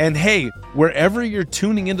livelihood. And hey, wherever you're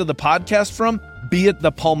tuning into the podcast from, be it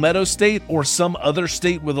the Palmetto State or some other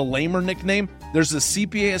state with a lamer nickname, there's a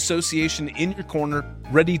CPA association in your corner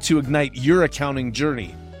ready to ignite your accounting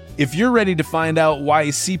journey. If you're ready to find out why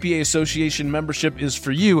CPA Association membership is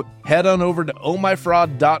for you, head on over to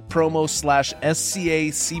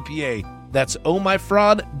ohmyfraud.promo/SCACPA. That's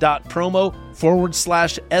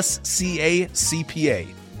ohmyfraud.promo/SCACPA.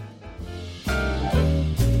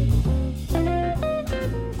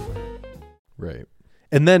 Right.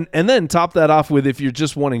 And then top that off with, if you're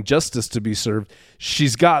just wanting justice to be served,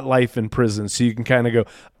 she's got life in prison, so you can kind of go,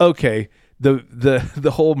 okay,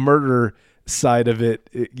 the whole murder side of it,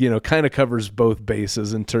 kind of covers both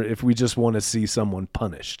bases if we just want to see someone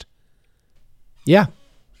punished. Yeah,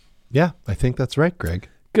 I think that's right, Greg.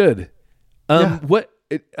 Good. What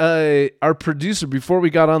our producer, before we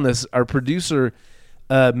got on this, our producer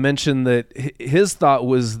mentioned that his thought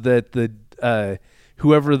was that the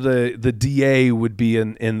whoever the DA would be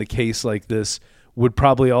in the case like this would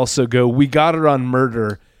probably also go, we got her on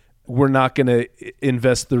murder, we're not going to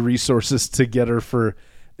invest the resources to get her for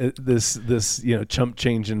this chump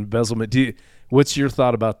change embezzlement. What's your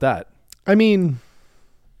thought about that? I mean,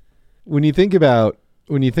 when you think about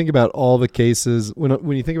all the cases,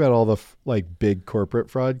 when you think about all the big corporate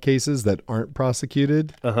fraud cases that aren't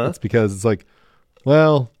prosecuted, it's because it's like,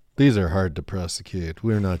 well, these are hard to prosecute.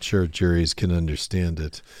 We're not sure juries can understand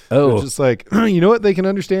it. Oh, it's just like, you know what they can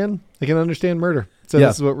understand? They can understand murder. So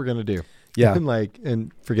this is what we're going to do. Yeah,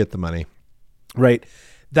 and forget the money. Right.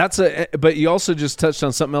 But you also just touched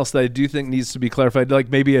on something else that I do think needs to be clarified. Like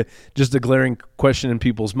maybe just a glaring question in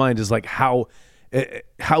people's mind is like, how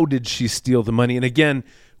did she steal the money? And again,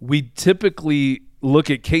 we typically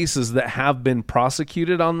look at cases that have been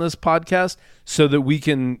prosecuted on this podcast so that we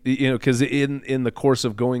can, because in the course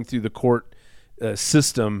of going through the court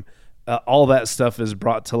system, all that stuff is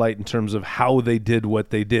brought to light in terms of how they did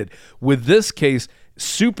what they did. With this case,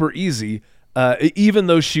 super easy. Even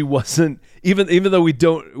though she wasn't, even though we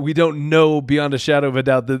don't know beyond a shadow of a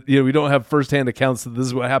doubt that we don't have firsthand accounts that this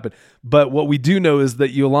is what happened. But what we do know is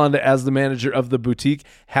that Yolanda, as the manager of the boutique,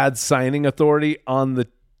 had signing authority on the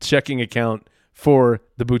checking account for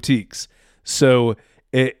the boutiques. So,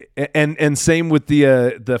 and same with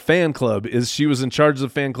the fan club, is she was in charge of the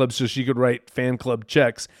fan club, so she could write fan club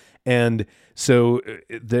checks. And so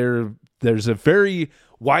there's a very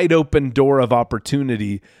wide open door of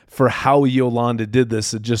opportunity for how Yolanda did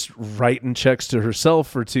this, just writing checks to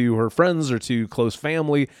herself or to her friends or to close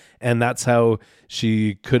family. And that's how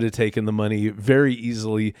she could have taken the money very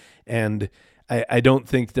easily. And I don't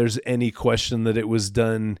think there's any question that it was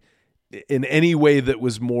done in any way that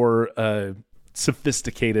was more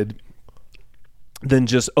sophisticated than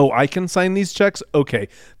just, I can sign these checks. Okay,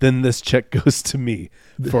 then this check goes to me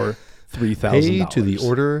for $3,000. Pay to the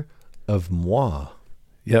order of moi.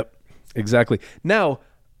 Yep, exactly. Now,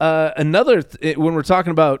 when we're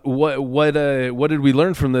talking about what did we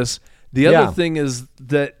learn from this? The other thing is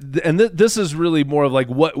that, and this is really more of like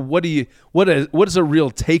what is a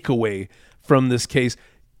real takeaway from this case?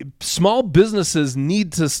 Small businesses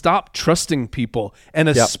need to stop trusting people, and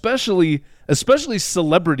especially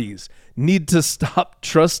celebrities need to stop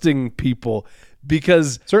trusting people,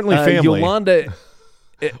 because certainly family, Yolanda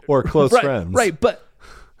or close friends, but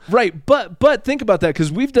think about that,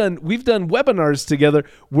 because we've done webinars together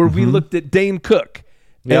where we looked at Dane Cook.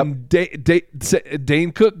 Yep. And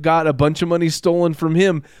Dane Cook got a bunch of money stolen from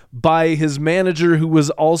him by his manager, who was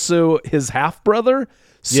also his half brother.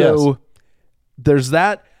 So there's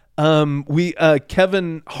that.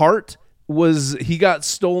 Kevin Hart got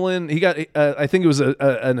stolen. He got, I think it was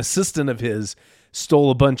an assistant of his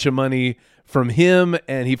stole a bunch of money from him,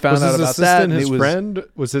 and he found out about that. Was his assistant his friend?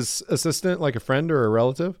 Was his assistant like a friend or a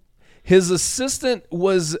relative? His assistant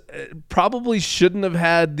was probably shouldn't have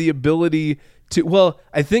had the ability to. Well,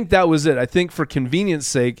 I think that was it. I think for convenience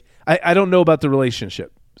sake, I don't know about the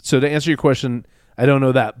relationship. So to answer your question, I don't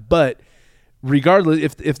know that. But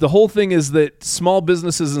regardless, if the whole thing is that small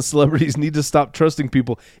businesses and celebrities need to stop trusting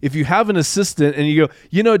people, if you have an assistant and you go,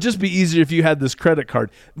 it'd just be easier if you had this credit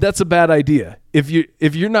card, that's a bad idea. If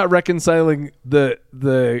you're not reconciling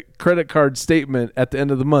the credit card statement at the end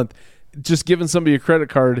of the month, just giving somebody a credit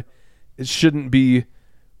card, it shouldn't be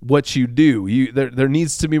what you do. There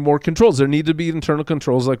needs to be more controls. There need to be internal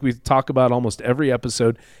controls, like we talk about almost every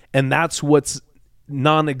episode, and that's what's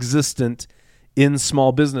non-existent in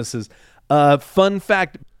small businesses. Fun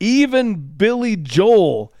fact, even Billy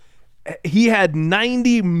Joel, he had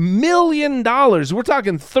 $90 million. We're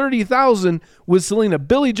talking $30,000 with Selena.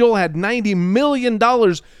 Billy Joel had $90 million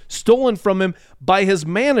stolen from him by his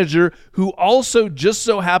manager, who also just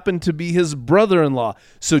so happened to be his brother-in-law.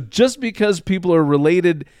 So just because people are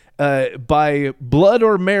related by blood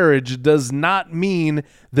or marriage does not mean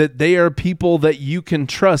that they are people that you can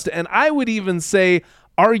trust. And I would even say,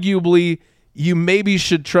 arguably, you maybe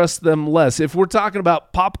should trust them less. If we're talking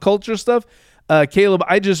about pop culture stuff, Caleb,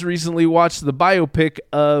 I just recently watched the biopic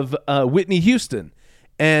of Whitney Houston,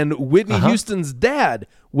 and Whitney Houston's dad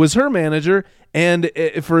was her manager. And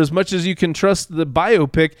for as much as you can trust the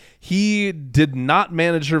biopic, he did not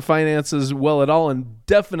manage her finances well at all, and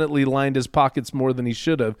definitely lined his pockets more than he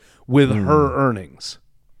should have with her earnings.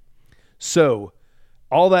 So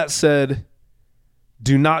all that said,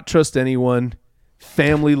 do not trust anyone.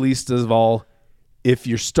 Family least of all. If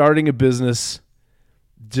you're starting a business,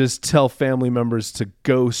 just tell family members to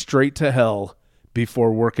go straight to hell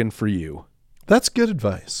before working for you. That's good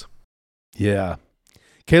advice. Yeah.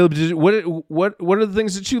 Caleb, what are the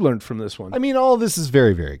things that you learned from this one? I mean, all of this is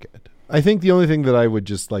very, very good. I think the only thing that I would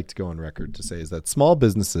just like to go on record to say is that small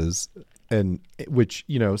businesses, and which,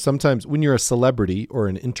 sometimes when you're a celebrity or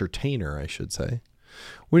an entertainer, I should say,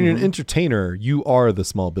 when you're an entertainer, you are the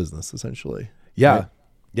small business essentially. Yeah. Right?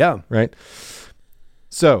 Yeah. Right.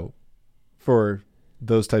 So for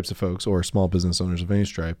those types of folks or small business owners of any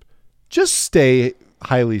stripe, just stay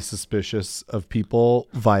highly suspicious of people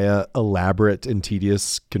via elaborate and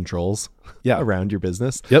tedious controls around your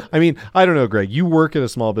business. Yep. I mean, I don't know, Greg, you work at a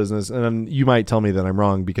small business, and you might tell me that I'm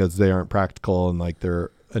wrong because they aren't practical and like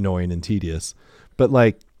they're annoying and tedious. But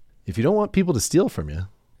like, if you don't want people to steal from you,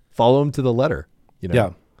 follow them to the letter.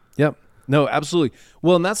 Yeah. Yep. No, absolutely.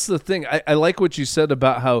 Well, and that's the thing. I like what you said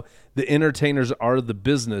about how the entertainers are the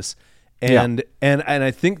business, and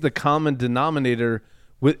I think the common denominator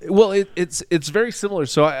it's very similar.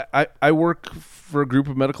 So I work for a group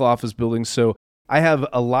of medical office buildings, so I have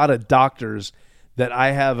a lot of doctors that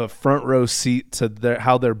I have a front row seat to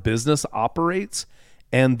how their business operates.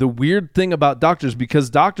 And the weird thing about doctors, because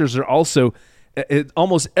doctors are also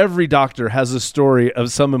almost every doctor has a story of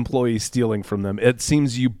some employee stealing from them. It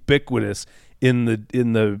seems ubiquitous in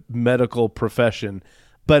the medical profession.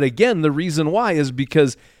 But again, the reason why is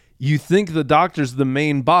because you think the doctor's the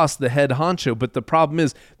main boss, the head honcho, but the problem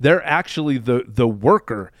is they're actually the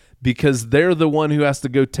worker, because they're the one who has to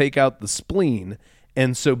go take out the spleen.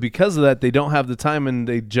 And so because of that, they don't have the time, and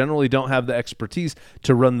they generally don't have the expertise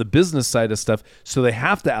to run the business side of stuff. So they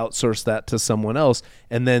have to outsource that to someone else.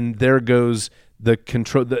 And then there goes the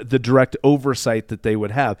control, the direct oversight that they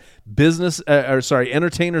would have.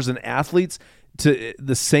 Entertainers and athletes to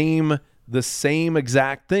the same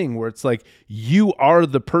exact thing, where it's like you are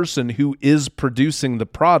the person who is producing the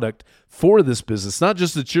product for this business. Not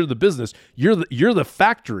just that you're the business, you're the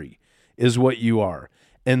factory is what you are.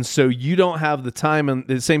 And so you don't have the time, and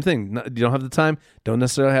the same thing, you don't have the time, don't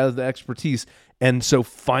necessarily have the expertise. And so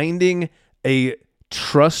finding a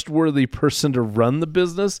trustworthy person to run the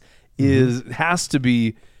business has to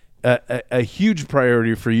be a huge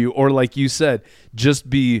priority for you. Or like you said, just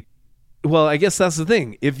be, well, I guess that's the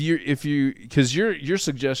thing. Because your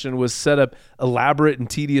suggestion was set up elaborate and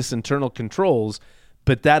tedious internal controls,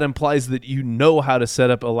 but that implies that you know how to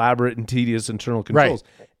set up elaborate and tedious internal controls.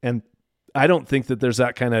 Right. And I don't think that there's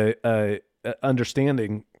that kind of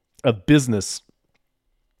understanding of business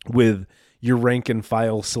with your rank and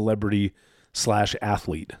file celebrity /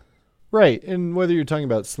 athlete. Right. And whether you're talking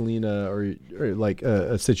about Selena or like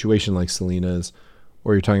a situation like Selena's,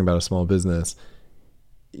 or you're talking about a small business,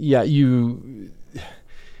 yeah,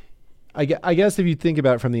 I guess if you think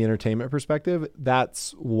about it from the entertainment perspective,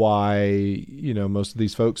 that's why, most of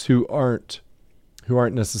these folks who aren't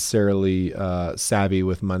necessarily savvy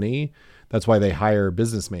with money, that's why they hire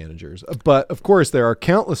business managers. But of course, there are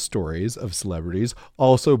countless stories of celebrities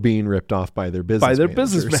also being ripped off by their business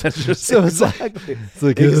managers. So exactly. It's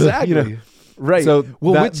like, exactly. Right. So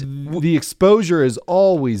the exposure is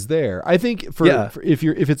always there. I think for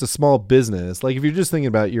if it's a small business, like if you're just thinking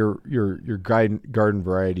about your garden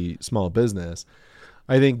variety small business,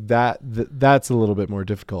 I think that's a little bit more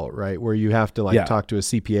difficult, right? Where you have to talk to a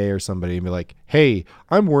CPA or somebody and be like, "Hey,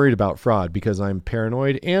 I'm worried about fraud because I'm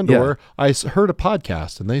paranoid, or I heard a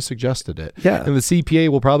podcast and they suggested it." Yeah. And the CPA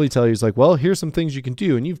will probably tell you, "It's like, well, here's some things you can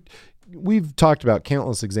do." And we've talked about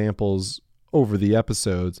countless examples over the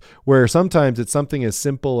episodes where sometimes it's something as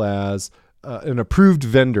simple as an approved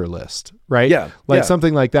vendor list, right? Yeah.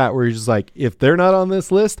 Something like that, where you're just like, if they're not on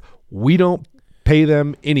this list, we don't pay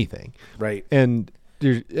them anything, right? And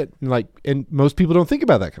and most people don't think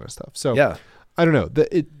about that kind of stuff. So I don't know.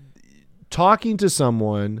 Talking to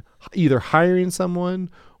someone, either hiring someone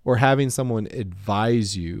or having someone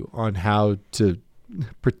advise you on how to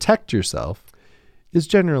protect yourself is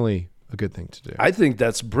generally a good thing to do. I think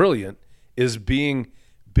that's brilliant, is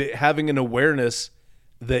having an awareness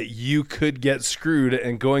that you could get screwed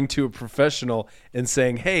and going to a professional and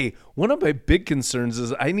saying, "Hey, one of my big concerns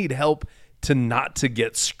is I need help to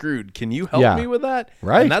get screwed. Can you help me with that?"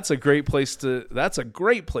 Right. And that's a great place to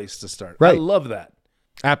start. Right. I love that.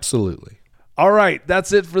 Absolutely. All right,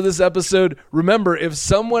 that's it for this episode. Remember, if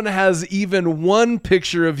someone has even one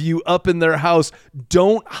picture of you up in their house,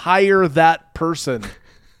 don't hire that person.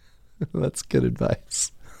 That's good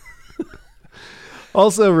advice.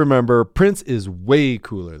 Also, remember, Prince is way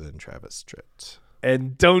cooler than Travis Tritt.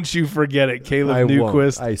 And don't you forget it, Caleb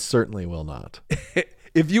Newquist. I certainly will not.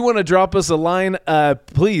 If you want to drop us a line,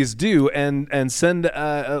 please do, and send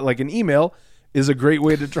an email is a great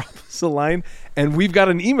way to drop us a line. And we've got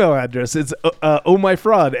an email address. It's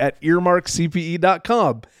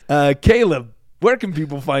ohmyfraud@earmarkcpe.com. Caleb, where can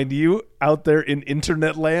people find you out there in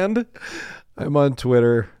internet land? I'm on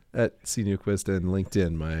Twitter @CNewquist and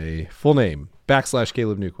LinkedIn, my full name,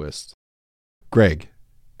 /Caleb Newquist. Greg,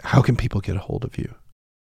 how can people get a hold of you?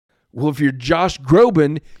 Well, if you're Josh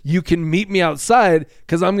Groban, you can meet me outside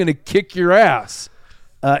because I'm going to kick your ass.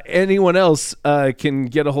 Anyone else can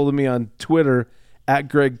get a hold of me on Twitter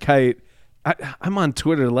 @GregKite. I'm on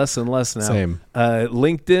Twitter less and less now. Same.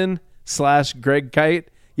 LinkedIn /GregKite.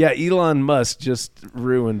 Yeah, Elon Musk just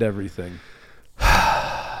ruined everything.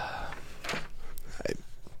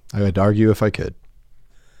 I would argue if I could.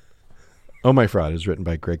 Oh My Fraud is written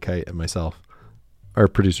by Greg Kite and myself. Our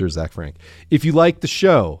producer is Zach Frank. If you like the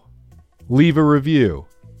show, leave a review.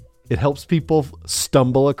 It helps people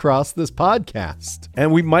stumble across this podcast.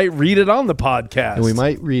 And we might read it on the podcast.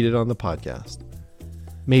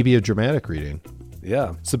 Maybe a dramatic reading.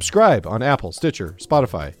 Yeah. Subscribe on Apple, Stitcher,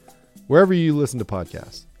 Spotify, wherever you listen to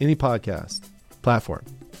podcasts. Any podcast platform.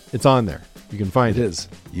 It's on there. You can find it. It is.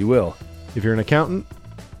 You will. If you're an accountant,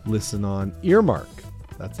 listen on Earmark.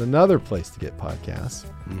 That's another place to get podcasts.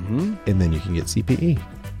 Mm-hmm. And then you can get CPE.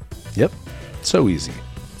 Yep. So easy.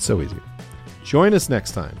 So easy. Join us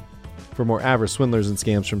next time for more avarice, swindlers, and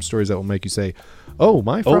scams from stories that will make you say, "Oh,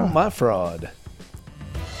 my fraud." Oh, my fraud.